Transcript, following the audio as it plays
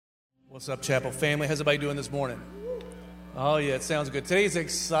What's up, Chapel family? How's everybody doing this morning? Oh, yeah, it sounds good. Today's an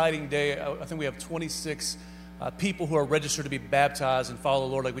exciting day. I think we have 26 people who are registered to be baptized and follow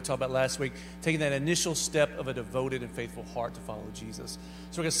the Lord like we talked about last week, taking that initial step of a devoted and faithful heart to follow Jesus.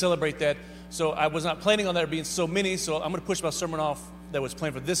 So we're going to celebrate that. So I was not planning on there being so many, so I'm going to push my sermon off that was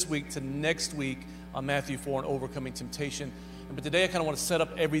planned for this week to next week on Matthew 4 and overcoming temptation. But today I kind of want to set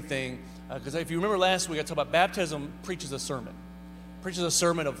up everything, because if you remember last week, I talked about baptism preaches a sermon. Preaches a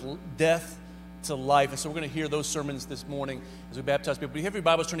sermon of death to life. And so we're going to hear those sermons this morning as we baptize people. But you have your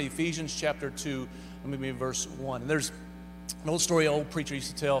Bibles, turn to Ephesians chapter 2, maybe verse 1. And there's an old story an old preacher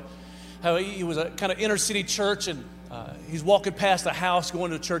used to tell, how he was a kind of inner city church, and he's walking past a house,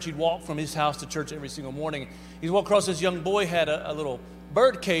 going to church. He'd walk from his house to church every single morning. He's walking across, this young boy had a little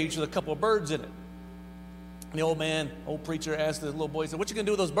bird cage with a couple of birds in it. And the old preacher asked the little boy, he said, "What you going to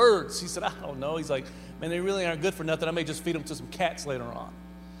do with those birds?" He said, "I don't know." He's like, "Man, they really aren't good for nothing. I may just feed them to some cats later on."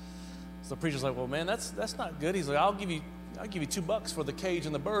 So the preacher's like, "Well, man, that's not good." He's like, I'll give you $2 for the cage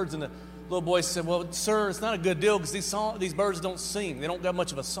and the birds." And the little boy said, "Well, sir, it's not a good deal because these birds don't sing. They don't got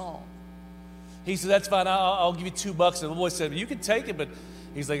much of a song." He said, "That's fine. I'll give you $2." And the little boy said, "You can take it," but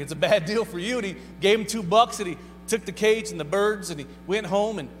he's like, "It's a bad deal for you." And he gave him $2, and he took the cage and the birds, and he went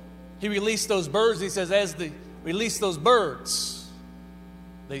home, and he released those birds. He says, as they released those birds,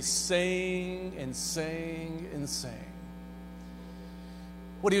 they sang and sang and sang.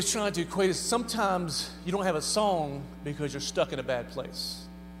 What he was trying to equate is sometimes you don't have a song because you're stuck in a bad place.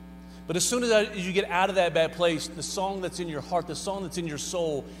 But as soon as you get out of that bad place, the song that's in your heart, the song that's in your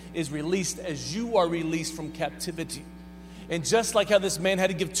soul is released as you are released from captivity. And just like how this man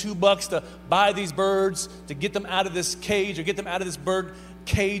had to give $2 to buy these birds, to get them out of this cage or get them out of this bird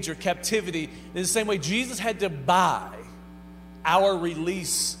cage or captivity, in the same way Jesus had to buy our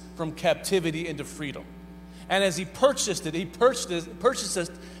release from captivity into freedom. And as he purchased it, he purchased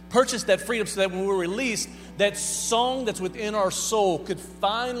that freedom so that when we were released, that song that's within our soul could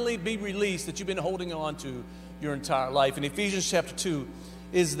finally be released that you've been holding on to your entire life. And Ephesians chapter 2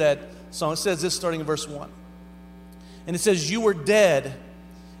 is that song. It says this starting in verse 1. And it says, "You were dead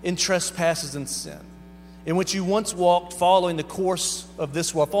in trespasses and sin, in which you once walked, following the course of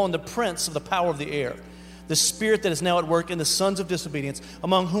this world, following the prince of the power of the air, the spirit that is now at work in the sons of disobedience,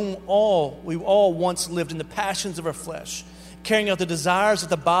 among whom we all once lived in the passions of our flesh, carrying out the desires of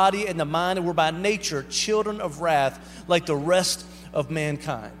the body and the mind, and were by nature children of wrath, like the rest of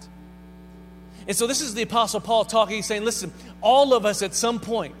mankind." And so this is the Apostle Paul talking. He's saying, listen, all of us at some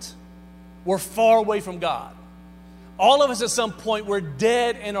point were far away from God. All of us at some point were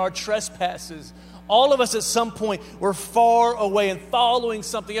dead in our trespasses. All of us at some point were far away and following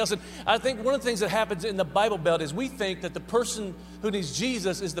something else. And I think one of the things that happens in the Bible Belt is we think that the person who needs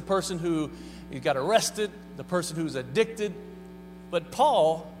Jesus is the person who got arrested, the person who's addicted. But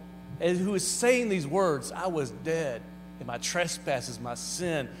Paul, who is saying these words, "I was dead in my trespasses, my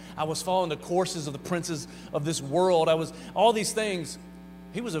sin. I was following the courses of the princes of this world. I was all these things."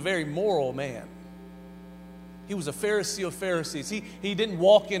 He was a very moral man. He was a Pharisee of Pharisees. He didn't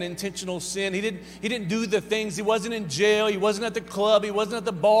walk in intentional sin. He didn't do the things. He wasn't in jail. He wasn't at the club. He wasn't at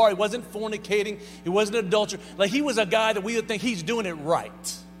the bar. He wasn't fornicating. He wasn't an adulterer. Like, he was a guy that we would think he's doing it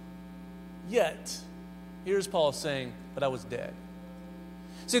right. Yet, here's Paul saying, "But I was dead."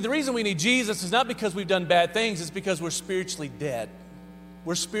 See, the reason we need Jesus is not because we've done bad things. It's because we're spiritually dead.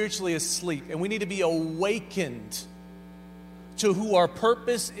 We're spiritually asleep. And we need to be awakened to who our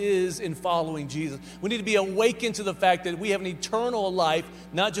purpose is in following Jesus. We need to be awakened to the fact that we have an eternal life,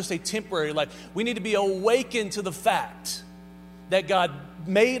 not just a temporary life. We need to be awakened to the fact that God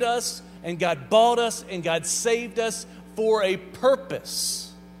made us and God bought us and God saved us for a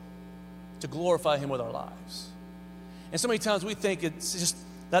purpose to glorify Him with our lives. And so many times we think it's just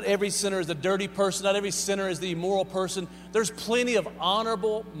not every sinner is a dirty person. Not every sinner is the immoral person. There's plenty of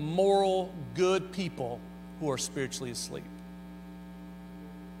honorable, moral, good people who are spiritually asleep.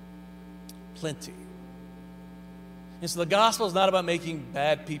 Plenty. And so the gospel is not about making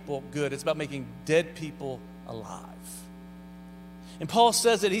bad people good. It's about making dead people alive. And Paul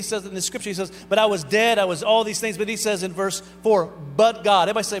says it. He says it in the scripture. He says, "But I was dead. I was all these things." But he says in verse 4, "But God."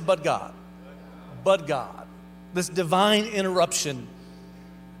 Everybody say, "But God." But God. This divine interruption,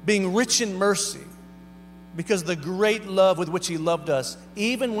 being rich in mercy, because of the great love with which He loved us,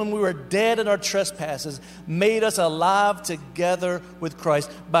 even when we were dead in our trespasses, made us alive together with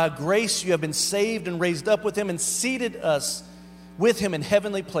Christ. By grace you have been saved and raised up with Him and seated us with Him in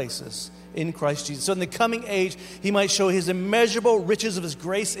heavenly places in Christ Jesus. So in the coming age, He might show His immeasurable riches of His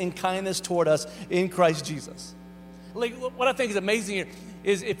grace and kindness toward us in Christ Jesus. Like, what I think is amazing here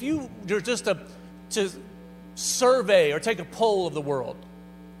is if you're just to survey or take a poll of the world,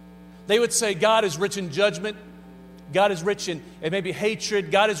 They would say God is rich in judgment. God is rich in maybe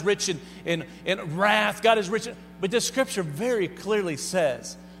hatred. God is rich in wrath. God is rich in... But this scripture very clearly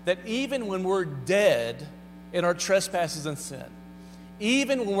says that even when we're dead in our trespasses and sin,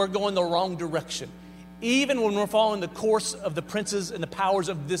 even when we're going the wrong direction, even when we're following the course of the princes and the powers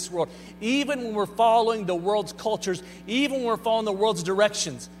of this world, even when we're following the world's cultures, even when we're following the world's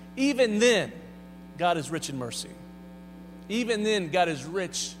directions, even then, God is rich in mercy. Even then, God is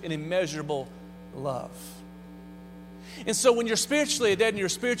rich in immeasurable love. And so when you're spiritually dead and you're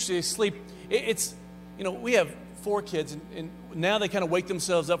spiritually asleep, it's, we have 4 kids, and now they kind of wake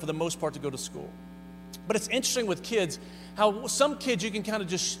themselves up for the most part to go to school. But it's interesting with kids how some kids you can kind of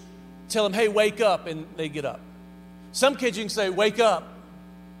just tell them, hey, wake up, and they get up. Some kids you can say, wake up.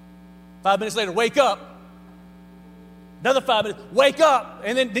 5 minutes later, wake up. Another 5 minutes, wake up.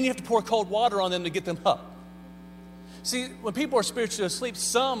 And then you have to pour cold water on them to get them up. See, when people are spiritually asleep,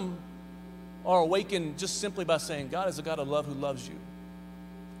 some are awakened just simply by saying, God is a God of love who loves you.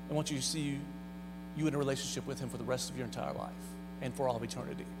 I want you to see you in a relationship with him for the rest of your entire life and for all of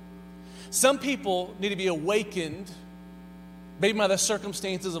eternity. Some people need to be awakened maybe by the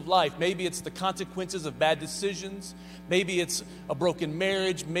circumstances of life. Maybe it's the consequences of bad decisions. Maybe it's a broken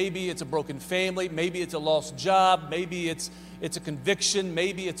marriage. Maybe it's a broken family. Maybe it's a lost job. Maybe it's a conviction.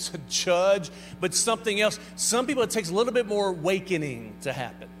 Maybe it's a judge. But something else. Some people, it takes a little bit more awakening to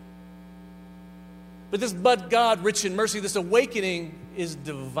happen. But this but God, rich in mercy, this awakening is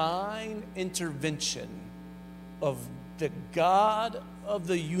divine intervention of the God of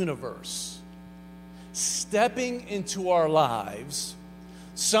the universe stepping into our lives,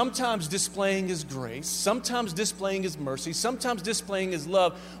 sometimes displaying his grace, sometimes displaying his mercy, sometimes displaying his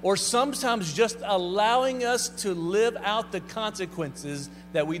love, or sometimes just allowing us to live out the consequences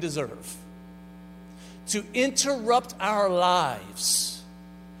that we deserve. To interrupt our lives,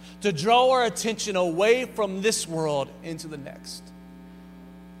 to draw our attention away from this world into the next.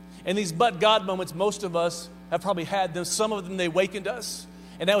 And these but God moments, most of us have probably had them. Some of them, they awakened us.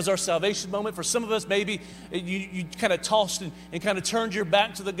 And that was our salvation moment. For some of us, maybe you kind of tossed and kind of turned your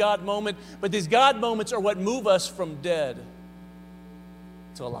back to the God moment. But these God moments are what move us from dead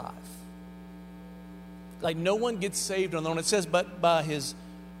to alive. Like no one gets saved on their own. It says, but by his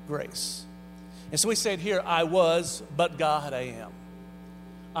grace. And so we say it here, I was, but God I am.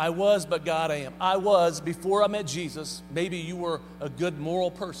 I was, but God I am. I was, before I met Jesus, maybe you were a good moral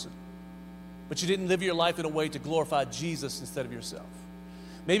person, but you didn't live your life in a way to glorify Jesus instead of yourself.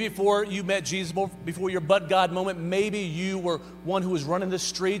 Maybe before you met Jesus, before your but God moment, maybe you were one who was running the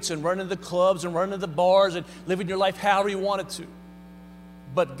streets and running the clubs and running the bars and living your life however you wanted to.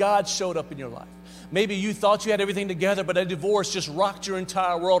 But God showed up in your life. Maybe you thought you had everything together, but a divorce just rocked your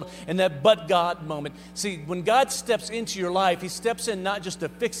entire world, and that but God moment. See, when God steps into your life, he steps in not just to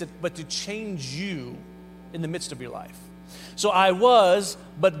fix it, but to change you in the midst of your life. So I was,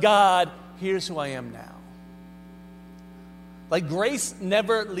 but God, here's who I am now. Like grace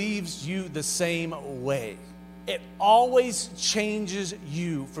never leaves you the same way. It always changes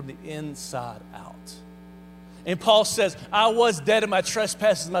you from the inside out. And Paul says, I was dead in my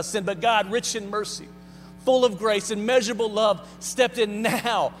trespasses and my sin, but God, rich in mercy, full of grace, immeasurable love, stepped in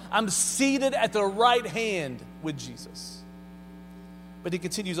now. I'm seated at the right hand with Jesus. But he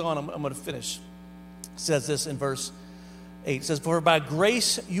continues on. I'm going to finish. It says this in verse 8. It says, for by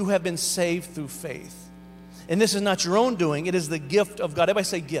grace you have been saved through faith. And this is not your own doing. It is the gift of God. Everybody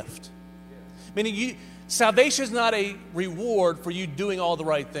say gift. Meaning salvation is not a reward for you doing all the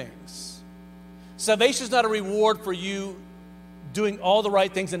right things. Salvation is not a reward for you doing all the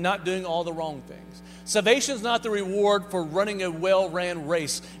right things and not doing all the wrong things. Salvation is not the reward for running a well-ran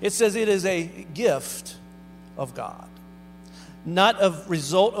race. It says it is a gift of God, not a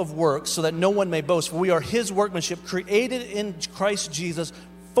result of works, so that no one may boast. For we are his workmanship, created in Christ Jesus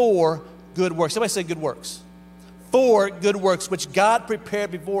for good works. Somebody say good works. For good works, which God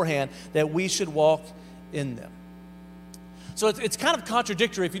prepared beforehand that we should walk in them. So it's kind of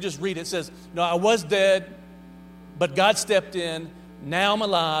contradictory if you just read it. It says, no, I was dead, but God stepped in. Now I'm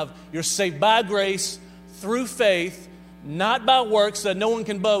alive. You're saved by grace, through faith, not by works so that no one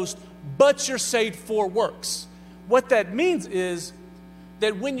can boast, but you're saved for works. What that means is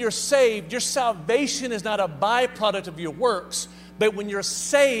that when you're saved, your salvation is not a byproduct of your works. But when you're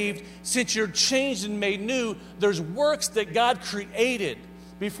saved, since you're changed and made new, there's works that God created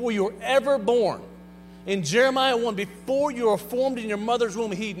before you were ever born. In Jeremiah 1, before you were formed in your mother's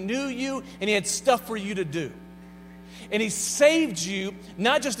womb, he knew you and he had stuff for you to do. And he saved you,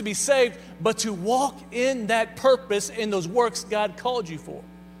 not just to be saved, but to walk in that purpose in those works God called you for.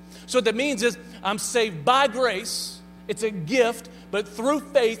 So what that means is I'm saved by grace. It's a gift, but through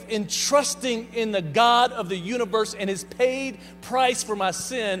faith in trusting in the God of the universe and his paid price for my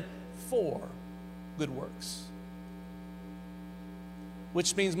sin for good works.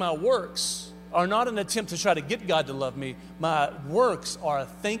 Which means my works are not an attempt to try to get God to love me. My works are a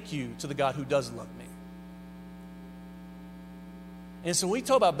thank you to the God who does love me. And so when we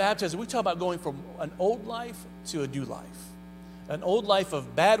talk about baptism, we talk about going from an old life to a new life. An old life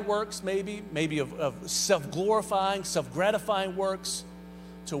of bad works, maybe of self-glorifying, self-gratifying works,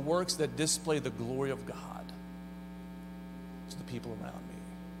 to works that display the glory of God to the people around me.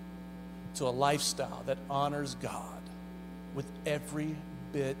 To a lifestyle that honors God with every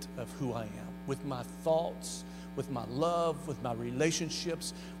bit of who I am, with my thoughts, with my love, with my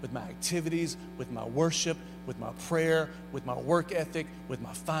relationships, with my activities, with my worship, with my prayer, with my work ethic, with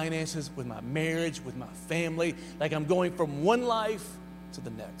my finances, with my marriage, with my family. Like I'm going from one life to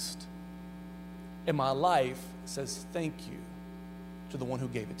the next. And my life says thank you to the one who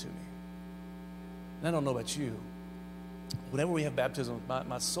gave it to me. And I don't know about you. Whenever we have baptism,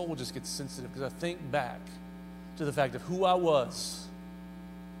 my soul just gets sensitive because I think back to the fact of who I was,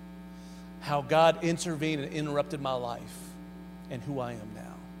 how God intervened and interrupted my life, and who I am now.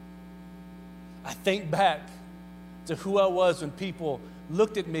 I think back to who I was when people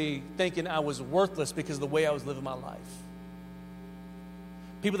looked at me thinking I was worthless because of the way I was living my life.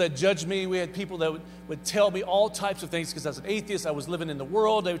 People that judged me, we had people that would tell me all types of things because I was an atheist, I was living in the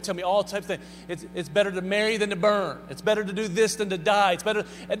world. They would tell me all types of things. It's better to marry than to burn. It's better to do this than to die. It's better,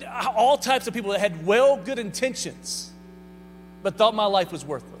 and all types of people that had good intentions, but thought my life was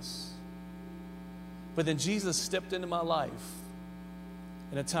worthless. But then Jesus stepped into my life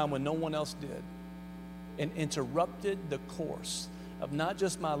in a time when no one else did and interrupted the course of not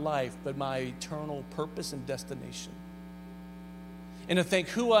just my life, but my eternal purpose and destination. And to think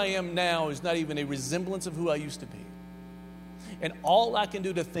who I am now is not even a resemblance of who I used to be. And all I can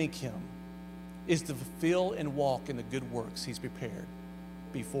do to thank him is to fulfill and walk in the good works he's prepared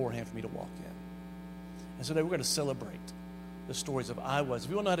beforehand for me to walk in. And so today we're going to celebrate the stories of I was. If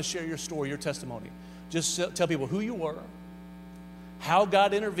you want to know how to share your story, your testimony, just tell people who you were, how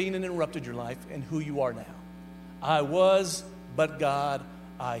God intervened and interrupted your life, and who you are now. I was, but God,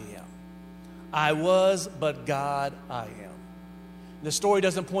 I am. I was, but God, I am. The story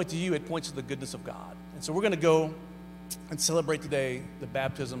doesn't point to you, it points to the goodness of God. And so we're going to go and celebrate today the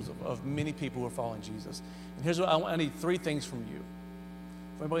baptisms of many people who are following Jesus. And here's what I need 3 things from you.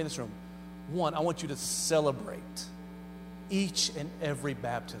 For everybody in this room. 1, I want you to celebrate each and every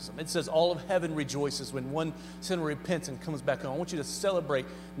baptism. It says all of heaven rejoices when one sinner repents and comes back home. I want you to celebrate,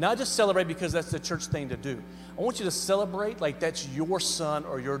 not just celebrate because that's the church thing to do. I want you to celebrate like that's your son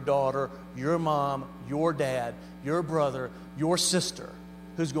or your daughter, your mom, your dad, your brother, your sister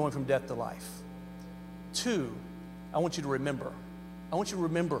who's going from death to life. 2, I want you to remember. I want you to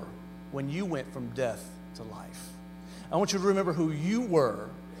remember when you went from death to life. I want you to remember who you were,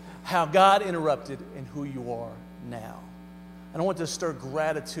 how God interrupted, and who you are now. And I want to stir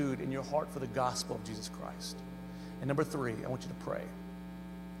gratitude in your heart for the gospel of Jesus Christ. And number 3, I want you to pray.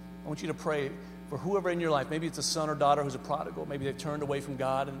 I want you to pray for whoever in your life. Maybe it's a son or daughter who's a prodigal. Maybe they've turned away from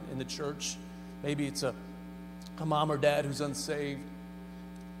God in the church. Maybe it's a mom or dad who's unsaved.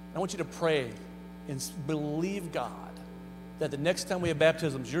 I want you to pray and believe God that the next time we have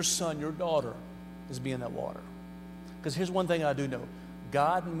baptisms, your son, your daughter is being in that water. Because here's one thing I do know.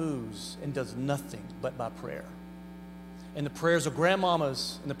 God moves and does nothing but by prayer. And the prayers of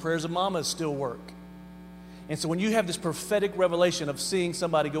grandmamas and the prayers of mamas still work. And so when you have this prophetic revelation of seeing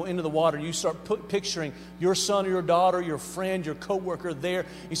somebody go into the water, you start picturing your son or your daughter, your friend, your coworker there.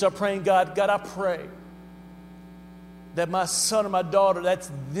 You start praying, God, I pray that my son or my daughter,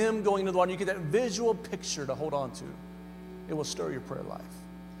 that's them going into the water. You get that visual picture to hold on to. It will stir your prayer life.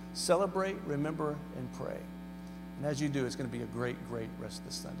 Celebrate, remember, and pray. And as you do, it's going to be a great, great rest of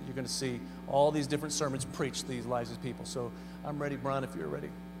this Sunday. You're going to see all these different sermons preach these lives of people. So I'm ready, Brian, if you're ready.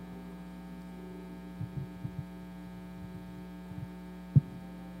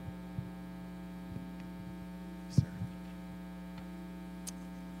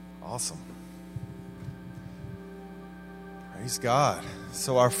 Awesome. Praise God.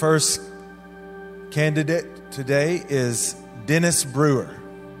 So our first candidate today is Dennis Brewer.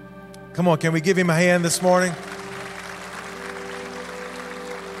 Come on, can we give him a hand this morning?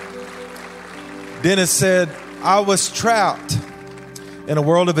 Dennis said, I was trapped in a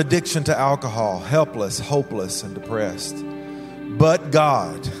world of addiction to alcohol, helpless, hopeless, and depressed. But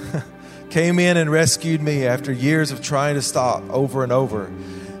God came in and rescued me after years of trying to stop over and over.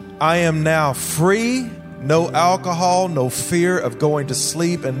 I am now free No alcohol, no fear of going to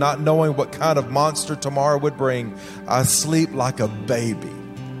sleep and not knowing what kind of monster tomorrow would bring. I sleep like a baby.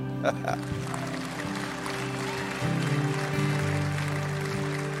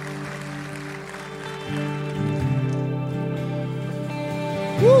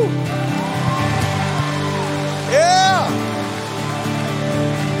 Woo! Yeah!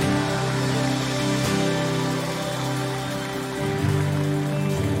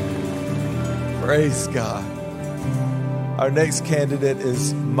 Praise God. Our next candidate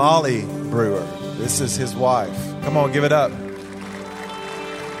is Molly Brewer. This is his wife. Come on, give it up.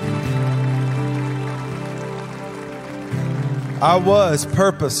 I was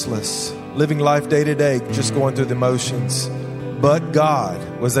purposeless, living life day to day, just going through the motions. But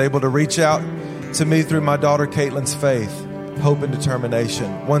God was able to reach out to me through my daughter Caitlin's faith, hope, and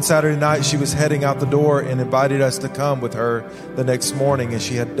determination. One Saturday night, she was heading out the door and invited us to come with her the next morning, as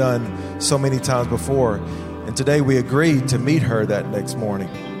she had done so many times before. And today we agreed to meet her that next morning.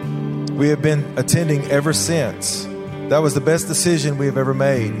 We have been attending ever since. That was the best decision we have ever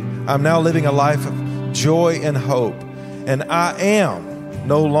made. I'm now living a life of joy and hope, and I am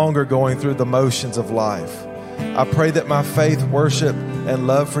no longer going through the motions of life. I pray that my faith, worship, and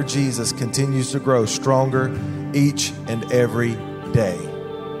love for Jesus continues to grow stronger each and every day.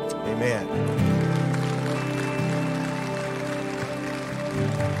 Amen.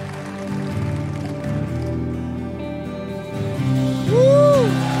 Woo!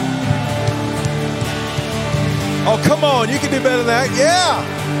 Oh, come on. You can do better than that.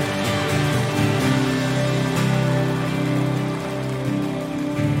 Yeah.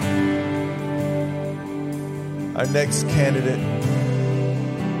 Our next candidate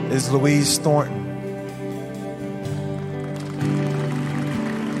is Louise Thornton.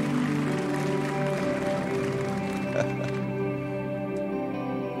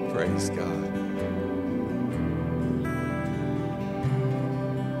 Praise God.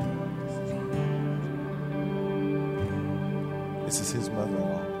 This is his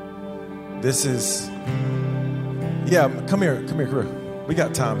mother-in-law. This is, yeah, come here, crew. We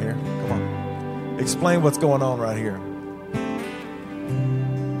got time here. Come on. Explain what's going on right here.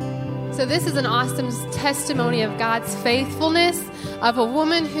 So this is an awesome testimony of God's faithfulness, of a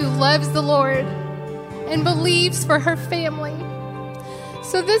woman who loves the Lord and believes for her family.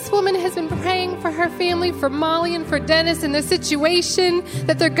 So this woman has been praying for her family, for Molly and for Dennis, and the situation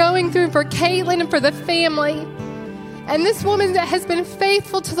that they're going through, for Caitlin and for the family. And this woman that has been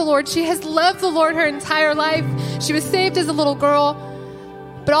faithful to the Lord, she has loved the Lord her entire life. She was saved as a little girl.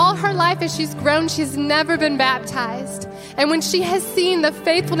 But all her life as she's grown, she's never been baptized. And when she has seen the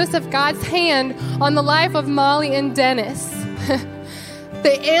faithfulness of God's hand on the life of Molly and Dennis,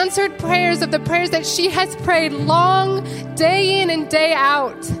 the answered prayers of the prayers that she has prayed long, day in and day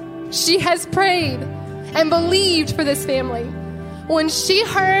out, she has prayed and believed for this family. When she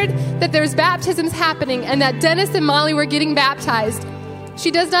heard that there's baptisms happening and that Dennis and Molly were getting baptized, she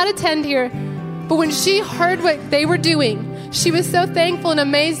does not attend here, but when she heard what they were doing, she was so thankful and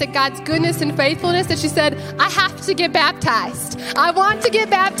amazed at God's goodness and faithfulness that she said, I have to get baptized. I want to get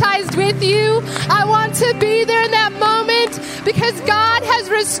baptized with you. I want to be there in that moment because God has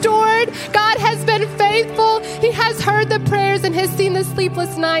restored. God has been faithful. He has heard the prayers and has seen the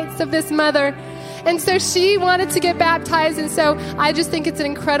sleepless nights of this mother. And so she wanted to get baptized. And so I just think it's an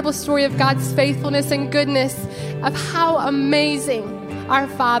incredible story of God's faithfulness and goodness, of how amazing our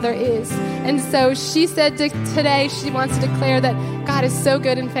Father is. And so she said today she wants to declare that God is so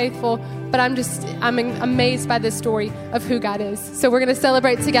good and faithful, but I'm amazed by this story of who God is. So we're going to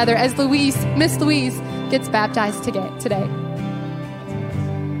celebrate together as Miss Louise gets baptized today.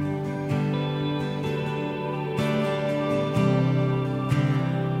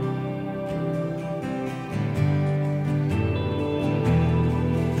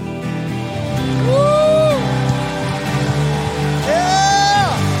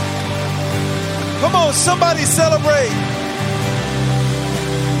 Somebody celebrate.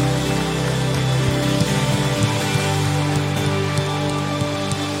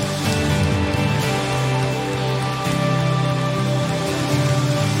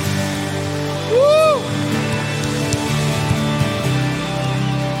 Woo!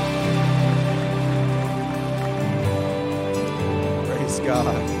 Praise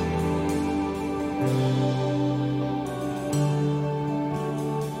God.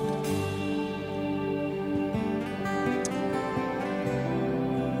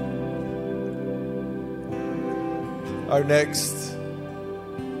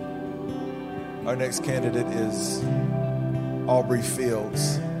 Our next candidate is Aubrey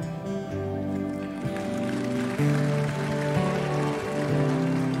Fields.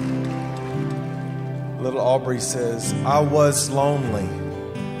 Little Aubrey says, I was lonely,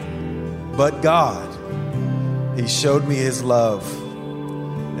 but God, He showed me His love,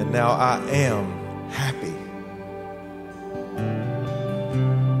 and now I am happy.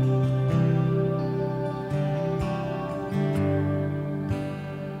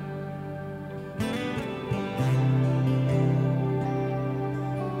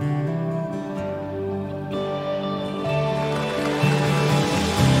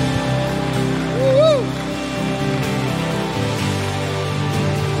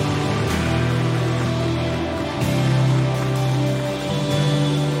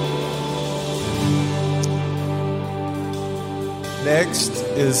 Next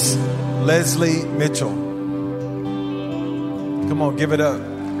is Leslie Mitchell. Come on, give it up.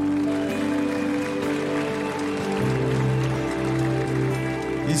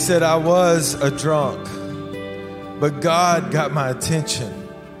 He said, I was a drunk, but God got my attention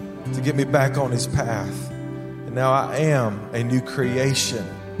to get me back on His path. And now I am a new creation,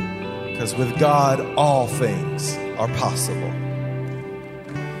 because with God, all things are possible.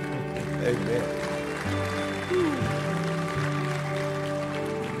 Amen.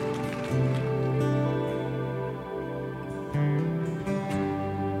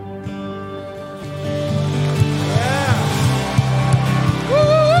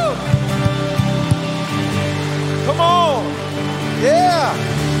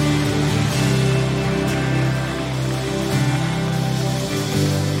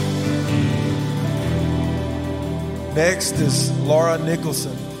 Next is Laura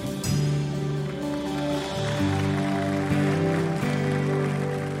Nicholson.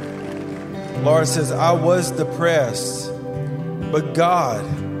 Laura says, I was depressed, but God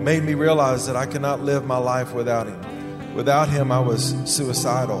made me realize that I cannot live my life without Him. Without Him, I was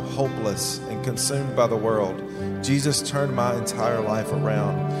suicidal, hopeless, and consumed by the world. Jesus turned my entire life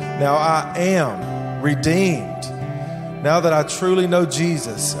around. Now I am redeemed. Now that I truly know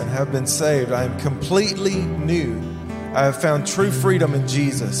Jesus and have been saved, I am completely new. I have found true freedom in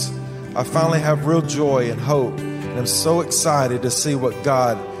Jesus. I finally have real joy and hope, and I'm so excited to see what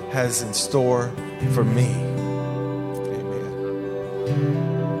God has in store for me. Amen.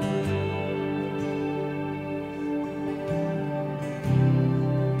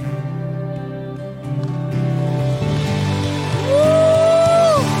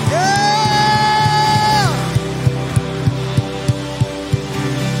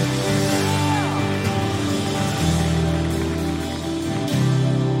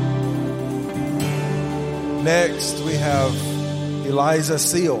 Next, we have Eliza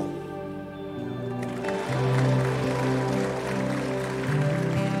Seal.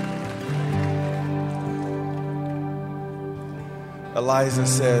 Eliza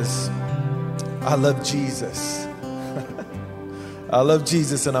says, I love Jesus. I love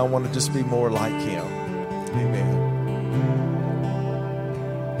Jesus, and I want to just be more like Him. Amen.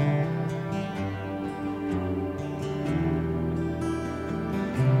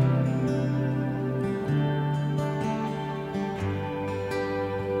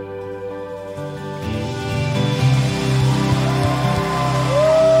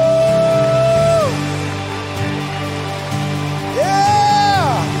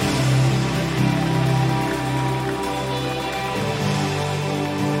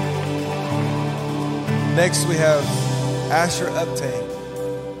 Next, we have Asher Uptain.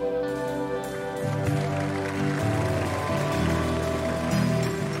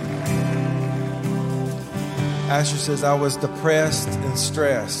 Asher says, I was depressed and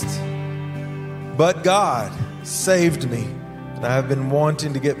stressed, but God saved me, and I have been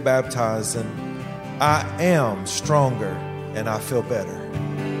wanting to get baptized, and I am stronger, and I feel better.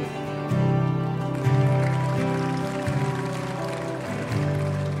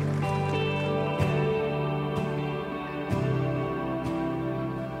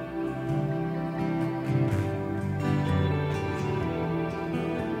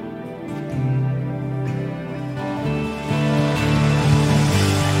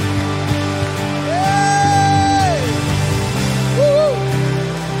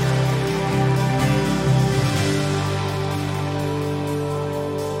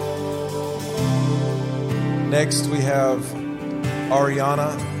 Next, we have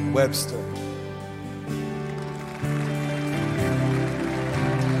Ariana Webster.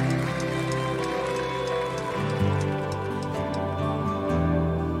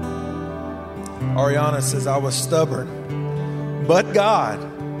 Ariana says, I was stubborn, but God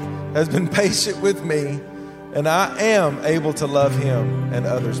has been patient with me, and I am able to love Him and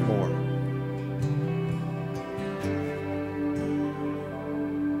others more.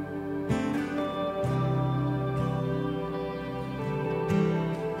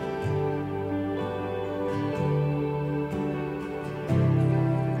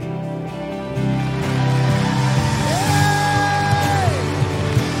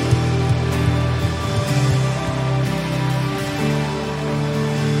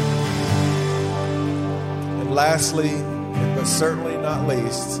 lastly, but certainly not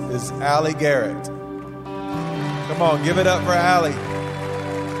least, is Allie Garrett. Come on, give it up for Allie.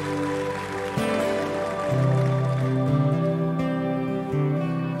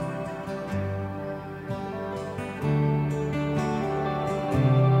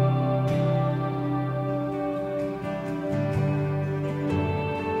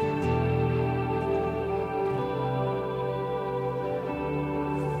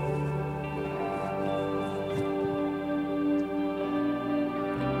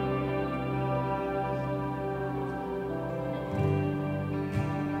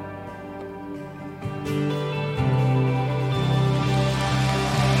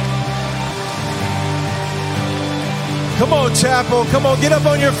 Come on, chapel. Come on, get up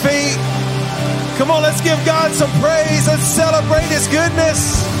on your feet. Come on, let's give God some praise. Let's celebrate His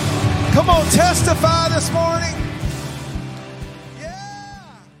goodness. Come on, testify this morning.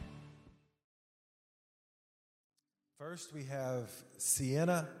 Yeah. First, we have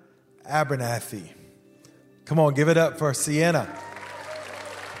Sienna Abernathy. Come on, give it up for Sienna.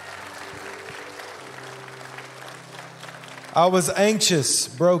 I was anxious,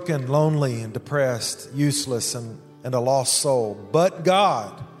 broken, lonely, and depressed, useless, and a lost soul. But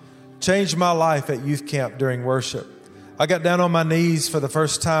God changed my life at youth camp during worship. I got down on my knees for the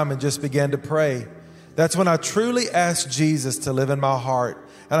first time and just began to pray. That's when I truly asked Jesus to live in my heart.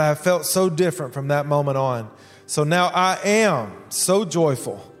 And I have felt so different from that moment on. So now I am so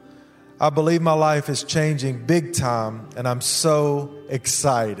joyful. I believe my life is changing big time, and I'm so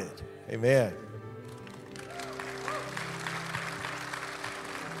excited. Amen.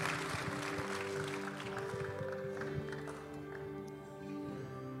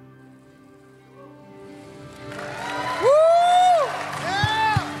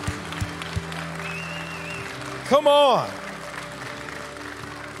 Come on.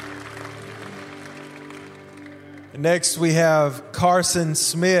 Next, we have Carson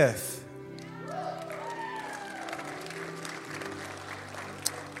Smith.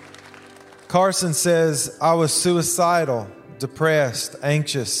 Carson says, I was suicidal, depressed,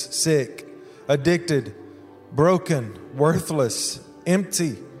 anxious, sick, addicted, broken, worthless,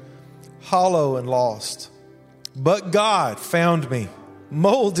 empty, hollow, and lost. But God found me,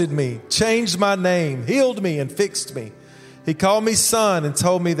 molded me, changed my name, healed me, and fixed me. He called me son and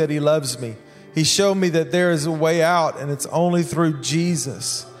told me that He loves me. He showed me that there is a way out, and it's only through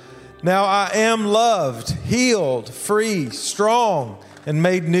Jesus. Now I am loved, healed, free, strong, and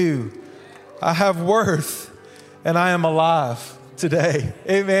made new. I have worth, and I am alive today.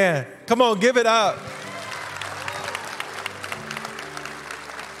 Amen. Come on, give it up.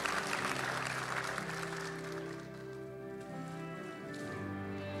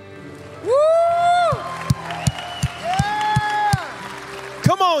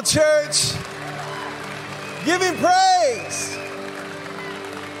 Church, give Him praise.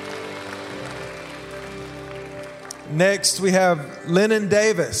 Next, we have Lennon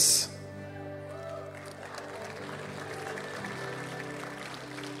Davis.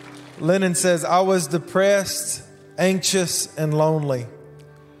 Lennon says, I was depressed, anxious, and lonely,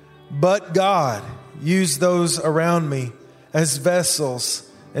 but God used those around me as vessels,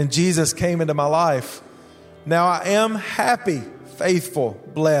 and Jesus came into my life. Now I am happy, faithful,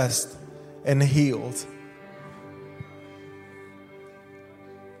 blessed, and healed.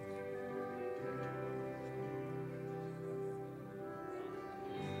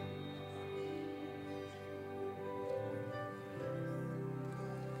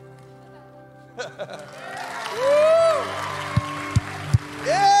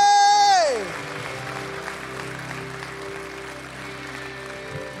 Yay!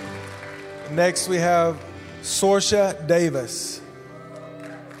 Next we have Sorsha Davis.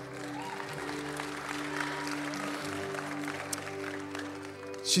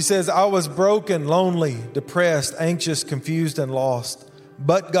 She says, I was broken, lonely, depressed, anxious, confused, and lost.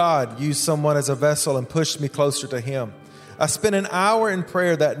 But God used someone as a vessel and pushed me closer to Him. I spent an hour in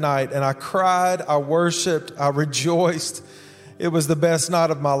prayer that night, and I cried, I worshiped, I rejoiced. It was the best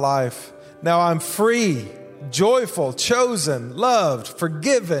night of my life. Now I'm free, joyful, chosen, loved,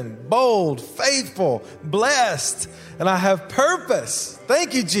 forgiven, bold, faithful, blessed, and I have purpose.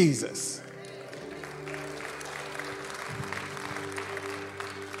 Thank you, Jesus.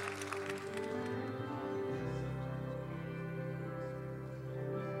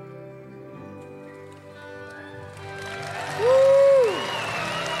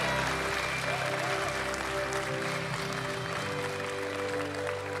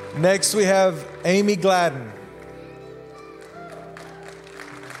 Next, we have Amy Gladden.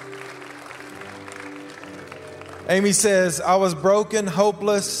 Amy says, I was broken,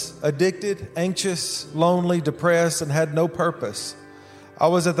 hopeless, addicted, anxious, lonely, depressed, and had no purpose. I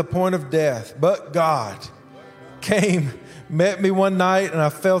was at the point of death, but God came, met me one night, and I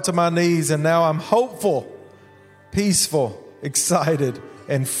fell to my knees, and now I'm hopeful, peaceful, excited,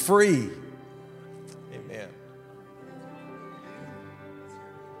 and free. Amen.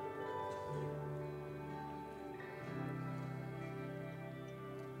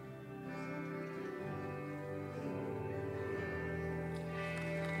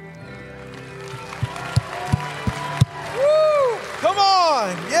 Woo! Come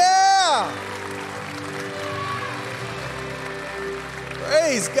on, yeah!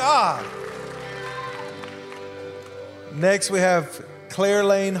 Praise God. Next, we have Claire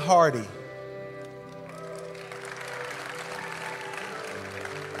Lane Hardy.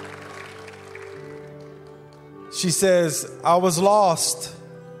 She says, I was lost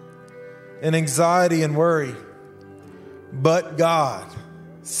in anxiety and worry, but God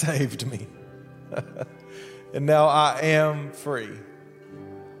saved me. And now I am free.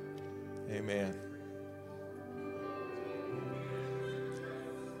 Amen.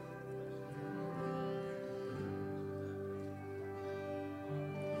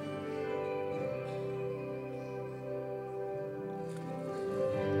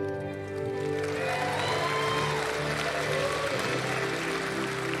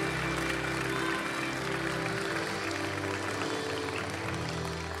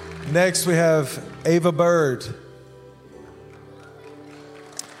 Next, we have Ava Bird.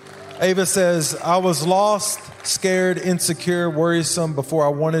 Ava says, I was lost, scared, insecure, worrisome before I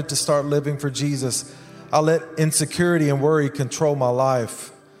wanted to start living for Jesus. I let insecurity and worry control my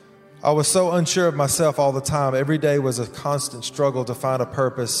life. I was so unsure of myself all the time. Every day was a constant struggle to find a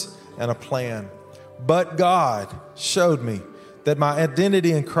purpose and a plan. But God showed me that my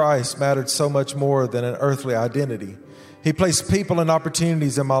identity in Christ mattered so much more than an earthly identity. He placed people and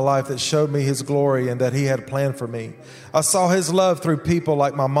opportunities in my life that showed me His glory and that He had a plan for me. I saw His love through people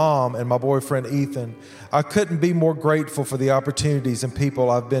like my mom and my boyfriend Ethan. I couldn't be more grateful for the opportunities and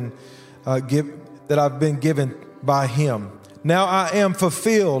people I've been given by Him. Now I am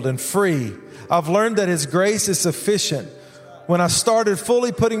fulfilled and free. I've learned that His grace is sufficient. When I started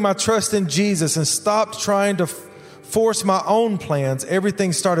fully putting my trust in Jesus and stopped trying to force my own plans,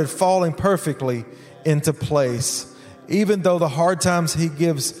 everything started falling perfectly into place. Even though the hard times, He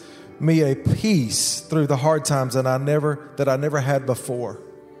gives me a peace through the hard times that I never had before.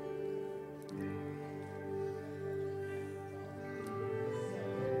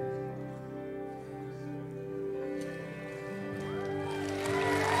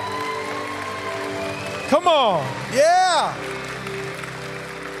 Come on, yeah.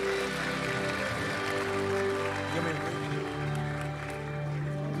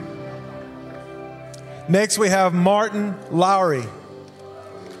 Next, we have Martin Lowry.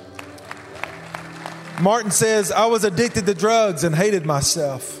 Martin says, I was addicted to drugs and hated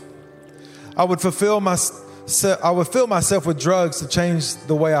myself. I would fill myself with drugs to change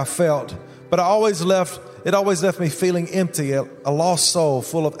the way I felt, but it always left me feeling empty, a lost soul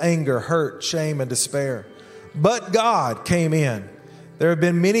full of anger, hurt, shame, and despair. But God came in. There have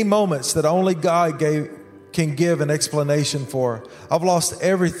been many moments that only God can give an explanation for. I've lost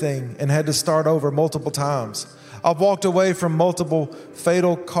everything and had to start over multiple times. I've walked away from multiple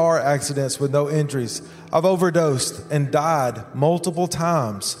fatal car accidents with no injuries. I've overdosed and died multiple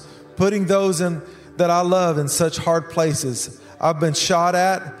times, putting those that I love in such hard places. I've been shot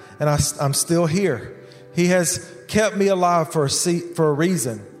at, and I'm still here. He has kept me alive for a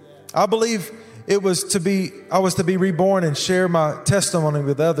reason. I believe I was to be reborn and share my testimony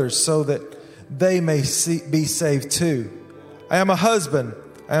with others so that they may be saved too. I am a husband.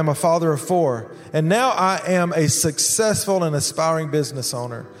 I am a father of 4. And now I am a successful and aspiring business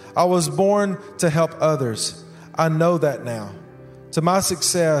owner. I was born to help others. I know that now. To my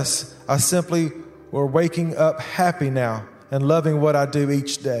success, I simply were waking up happy now and loving what I do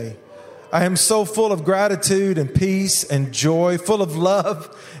each day. I am so full of gratitude and peace and joy, full of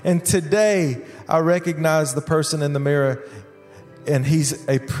love. And today I recognize the person in the mirror, and he's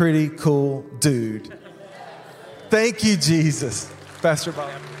a pretty cool dude. Thank you, Jesus. Pastor Bob.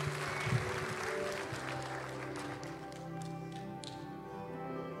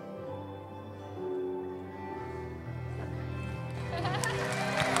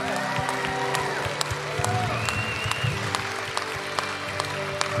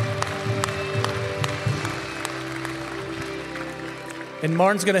 And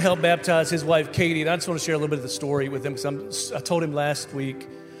Martin's going to help baptize his wife, Katie. And I just want to share a little bit of the story with him because I told him last week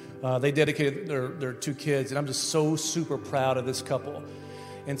they dedicated their 2 kids. And I'm just so super proud of this couple.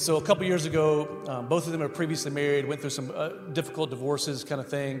 And so a couple years ago, both of them are previously married, went through some difficult divorces kind of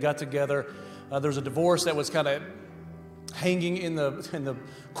thing, got together. There was a divorce that was kind of hanging in the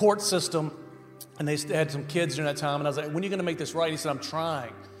court system, and they had some kids during that time. And I was like, when are you going to make this right? He said, I'm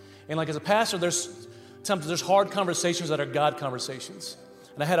trying. And like as a pastor, there's hard conversations that are God conversations.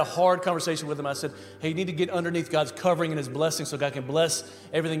 And I had a hard conversation with him. I said, hey, you need to get underneath God's covering and his blessing so God can bless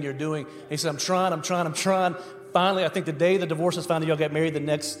everything you're doing. And he said, I'm trying. Finally, I think the day the divorce was finally, y'all got married the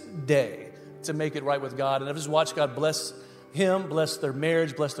next day to make it right with God. And I've just watched God bless him, bless their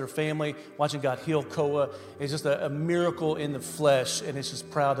marriage, bless their family, watching God heal Koa. It's just a miracle in the flesh. And it's just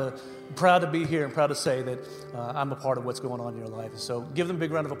proud to be here and proud to say that I'm a part of what's going on in your life. So give them a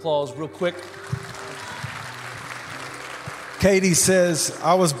big round of applause real quick. Katie says,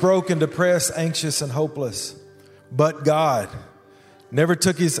 I was broken, depressed, anxious, and hopeless. But God never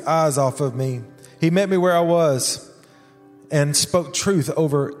took his eyes off of me. He met me where I was and spoke truth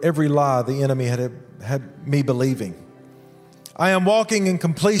over every lie the enemy had me believing. I am walking in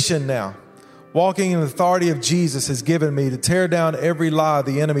completion now. Walking in the authority of Jesus has given me to tear down every lie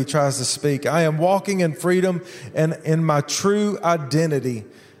the enemy tries to speak. I am walking in freedom and in my true identity.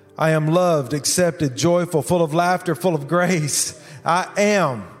 I am loved, accepted, joyful, full of laughter, full of grace. I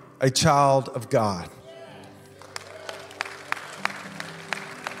am a child of God.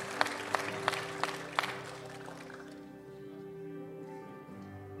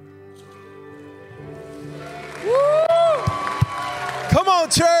 Woo! Come on,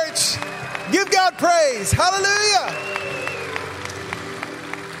 church. Give God praise. Hallelujah.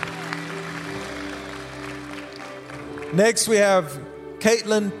 Next, we have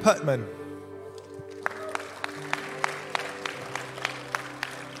Caitlin Putman.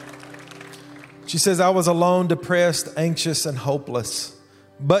 She says, I was alone, depressed, anxious, and hopeless.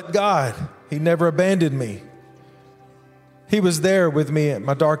 But God, he never abandoned me. He was there with me at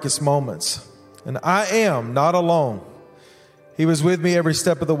my darkest moments. And I am not alone. He was with me every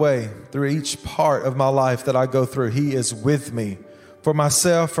step of the way through each part of my life that I go through. He is with me for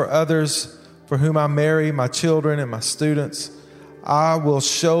myself, for others, for whom I marry, my children and my students. I will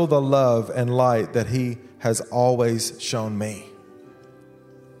show the love and light that he has always shown me.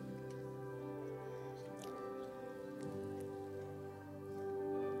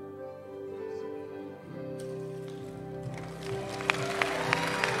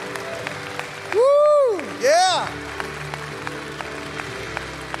 Woo! Yeah!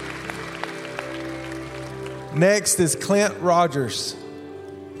 Next is Clint Rogers.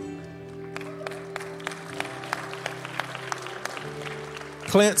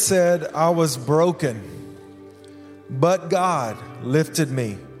 Clint said, I was broken, but God lifted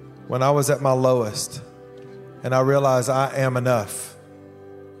me when I was at my lowest, and I realized I am enough.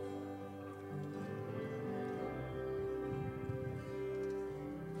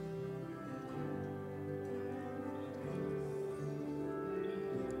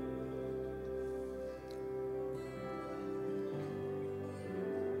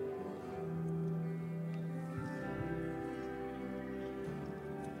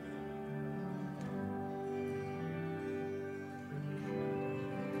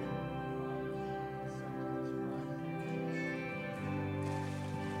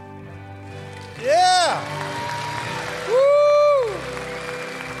 Yeah! Woo!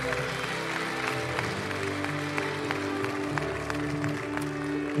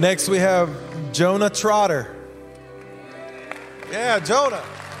 Next we have Jonah Trotter. Yeah, Jonah.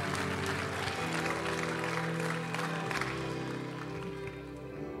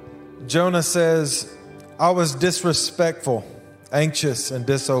 Jonah says, I was disrespectful, anxious, and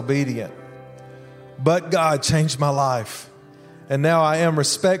disobedient. But God changed my life. And now I am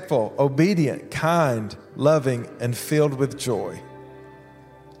respectful, obedient, kind, loving, and filled with joy.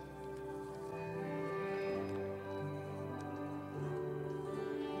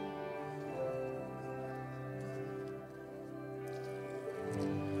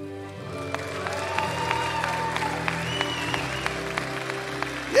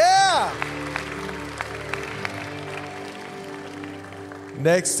 Yeah!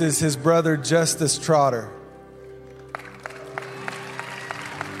 Next is his brother, Justice Trotter.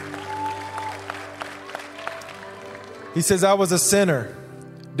 He says, I was a sinner,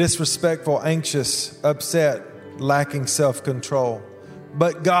 disrespectful, anxious, upset, lacking self-control.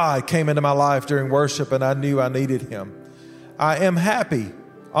 But God came into my life during worship and I knew I needed him. I am happy,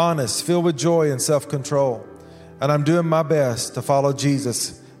 honest, filled with joy and self-control. And I'm doing my best to follow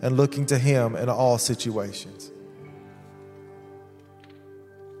Jesus and looking to him in all situations.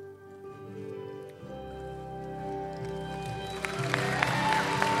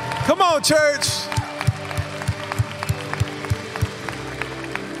 Come on, church.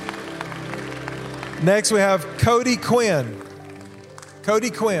 Next, we have Cody Quinn.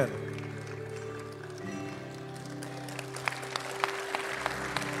 Cody Quinn.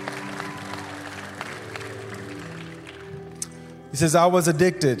 He says, I was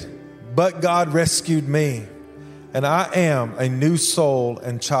addicted, but God rescued me, and I am a new soul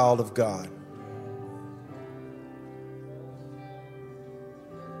and child of God.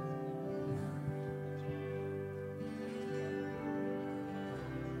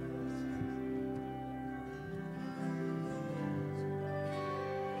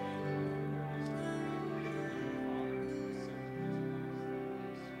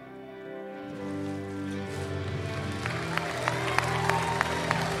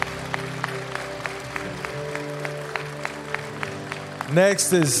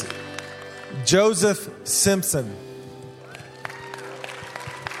 Next is Joseph Simpson.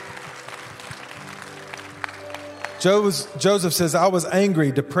 Joseph says, I was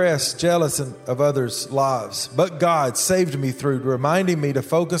angry, depressed, jealous of others' lives, but God saved me through reminding me to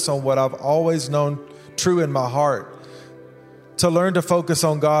focus on what I've always known true in my heart, to learn to focus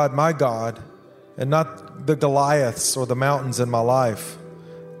on God, my God, and not the Goliaths or the mountains in my life.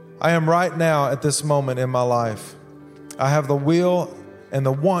 I am right now at this moment in my life. I have the will and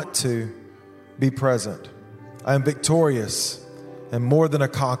the want to be present. I am victorious and more than a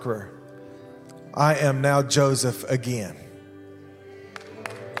conqueror. I am now Joseph again.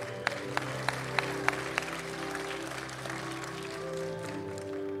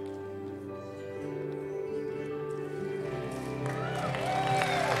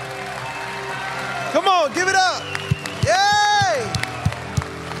 Come on, give it up. Yay!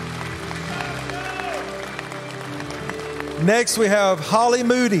 Next, we have Holly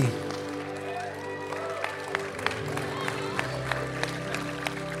Moody.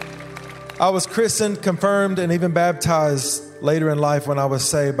 I was christened, confirmed, and even baptized later in life when I was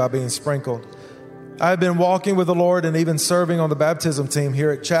saved by being sprinkled. I had been walking with the Lord and even serving on the baptism team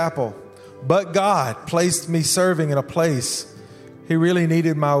here at Chapel. But God placed me serving in a place He really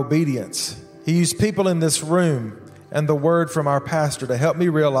needed my obedience. He used people in this room and the word from our pastor to help me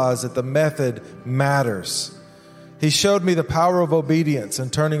realize that the method matters. He showed me the power of obedience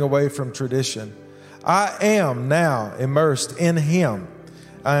and turning away from tradition. I am now immersed in Him.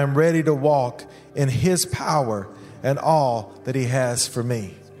 I am ready to walk in His power and all that He has for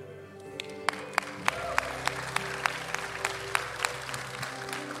me.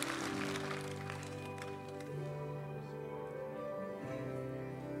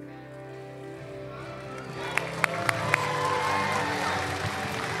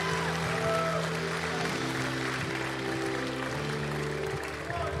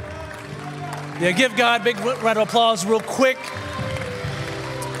 Yeah, give God a big round of applause real quick.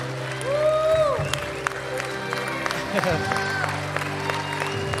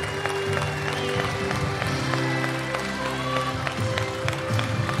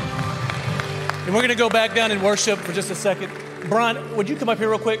 And we're going to go back down and worship for just a second. Brian, would you come up here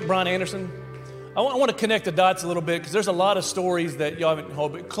real quick? Brian Anderson. I want to connect the dots a little bit because there's a lot of stories that y'all haven't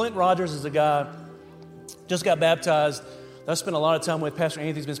heard. But Clint Rogers is a guy, just got baptized. I've spent a lot of time with. Pastor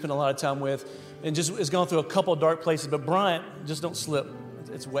Anthony's been spending a lot of time with. And just has gone through a couple of dark places. But Brian, just don't slip.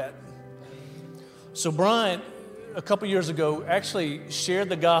 It's wet. So Brian, a couple years ago, actually shared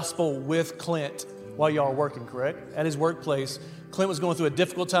the gospel with Clint while y'all were working, correct? At his workplace. Clint was going through a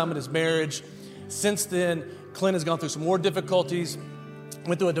difficult time in his marriage. Since then, Clint has gone through some more difficulties,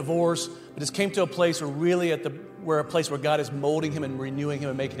 went through a divorce, but just came to a place where God is molding him and renewing him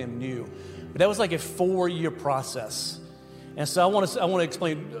and making him new. But that was like a 4-year process. And so I want to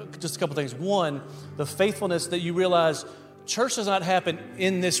explain just a couple things. One, the faithfulness that you realize church does not happen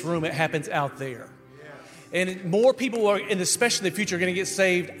in this room, it happens out there. And more people are, and especially in the future, are going to get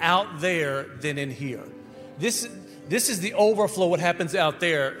saved out there than in here. This is the overflow, what happens out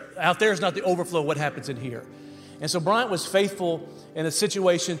there. Out there is not the overflow, what happens in here. And so Bryant was faithful in a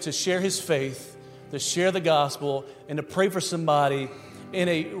situation to share his faith, to share the gospel, and to pray for somebody in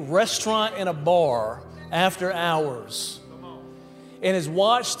a restaurant and a bar after hours. And has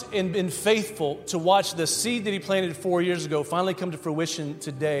watched and been faithful to watch the seed that he planted 4 years ago finally come to fruition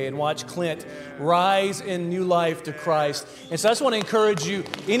today, and watch Clint rise in new life to Christ. And so I just want to encourage you,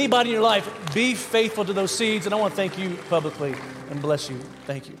 anybody in your life, be faithful to those seeds. And I want to thank you publicly and bless you.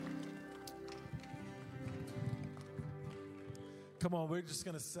 Thank you. Come on, we're just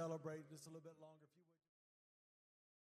going to celebrate just a little bit longer.